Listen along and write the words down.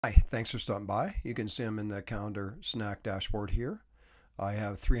Hi, thanks for stopping by. You can see I'm in the calendar snack dashboard here. I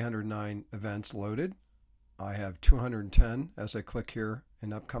have 309 events loaded. I have 210 as I click here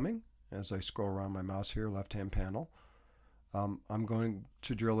in upcoming. As I scroll around my mouse here, left-hand panel. I'm going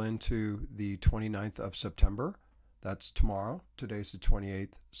to drill into the 29th of September. That's tomorrow. Today's the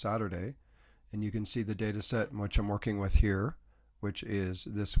 28th, Saturday. And you can see the data set in which I'm working with here, which is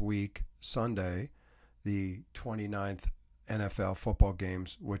this week, Sunday, the 29th NFL football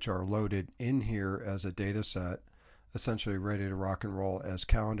games, which are loaded in here as a data set, essentially ready to rock and roll as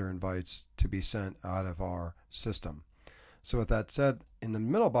calendar invites to be sent out of our system. So with that said, in the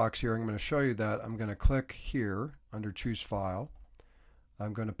middle box here, I'm going to show you that I'm going to click here under Choose File.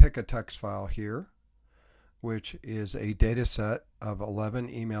 I'm going to pick a text file here, which is a data set of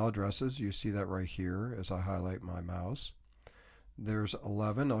 11 email addresses. You see that right here as I highlight my mouse. There's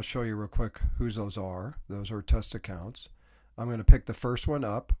 11. I'll show you real quick whose those are. Those are test accounts. I'm going to pick the first one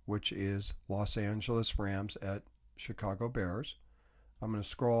up, which is Los Angeles Rams at Chicago Bears. I'm going to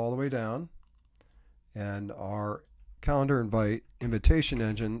scroll all the way down, and our calendar invite invitation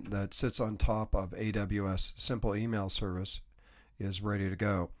engine that sits on top of AWS simple email service is ready to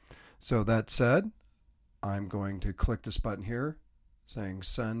go. So that said, I'm going to click this button here saying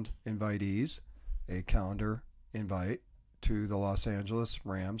send invitees a calendar invite to the Los Angeles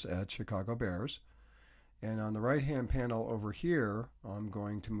Rams at Chicago Bears. And on the right hand panel over here, I'm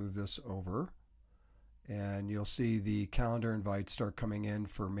going to move this over, and you'll see the calendar invites start coming in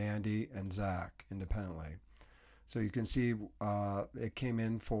for Mandy and Zach independently. So you can see it came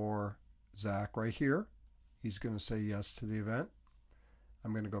in for Zach right here. He's going to say yes to the event.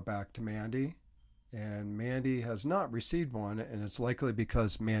 I'm going to go back to Mandy, and Mandy has not received one, and it's likely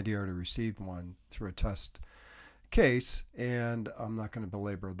because Mandy already received one through a test case, and I'm not going to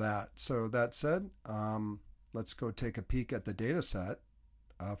belabor that. So that said, let's go take a peek at the data set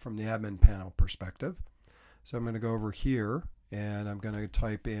from the admin panel perspective. So I'm going to go over here, and I'm going to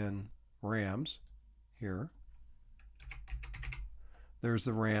type in Rams here. There's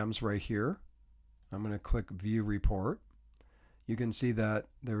the Rams right here. I'm going to click View Report. You can see that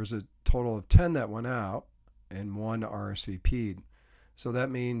there was a total of 10 that went out and 1 RSVP'd. So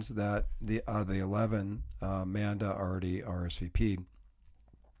that means that the 11, Amanda already RSVP'd.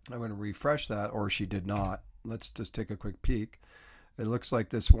 I'm going to refresh that, or she did not. Let's just take a quick peek. It looks like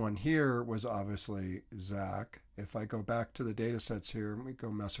this one here was obviously Zach. If I go back to the data sets here, let me go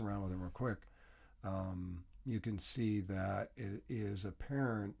mess around with them real quick. You can see that it is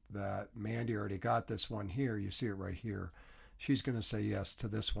apparent that Mandy already got this one here. You see it right here. She's going to say yes to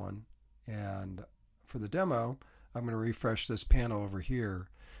this one. And for the demo, I'm going to refresh this panel over here,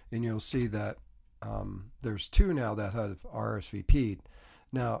 and you'll see that there's 2 now that have RSVP'd.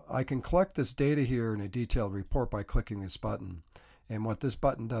 Now, I can collect this data here in a detailed report by clicking this button. And what this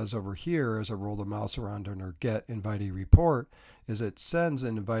button does over here, as I roll the mouse around under Get Invitee Report, is it sends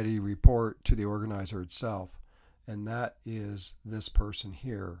an invitee report to the organizer itself. And that is this person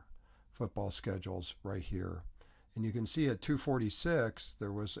here, football schedules right here. And you can see at 2:46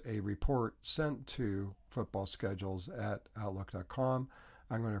 there was a report sent to football schedules at outlook.com.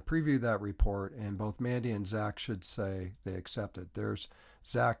 I'm going to preview that report, and both Mandy and Zach should say they accepted. There's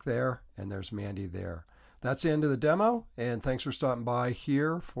Zach there, and there's Mandy there. That's the end of the demo, and thanks for stopping by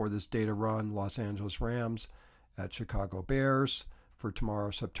here for this data run Los Angeles Rams at Chicago Bears for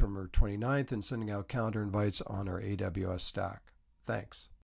tomorrow, September 29th, and sending out calendar invites on our AWS stack. Thanks.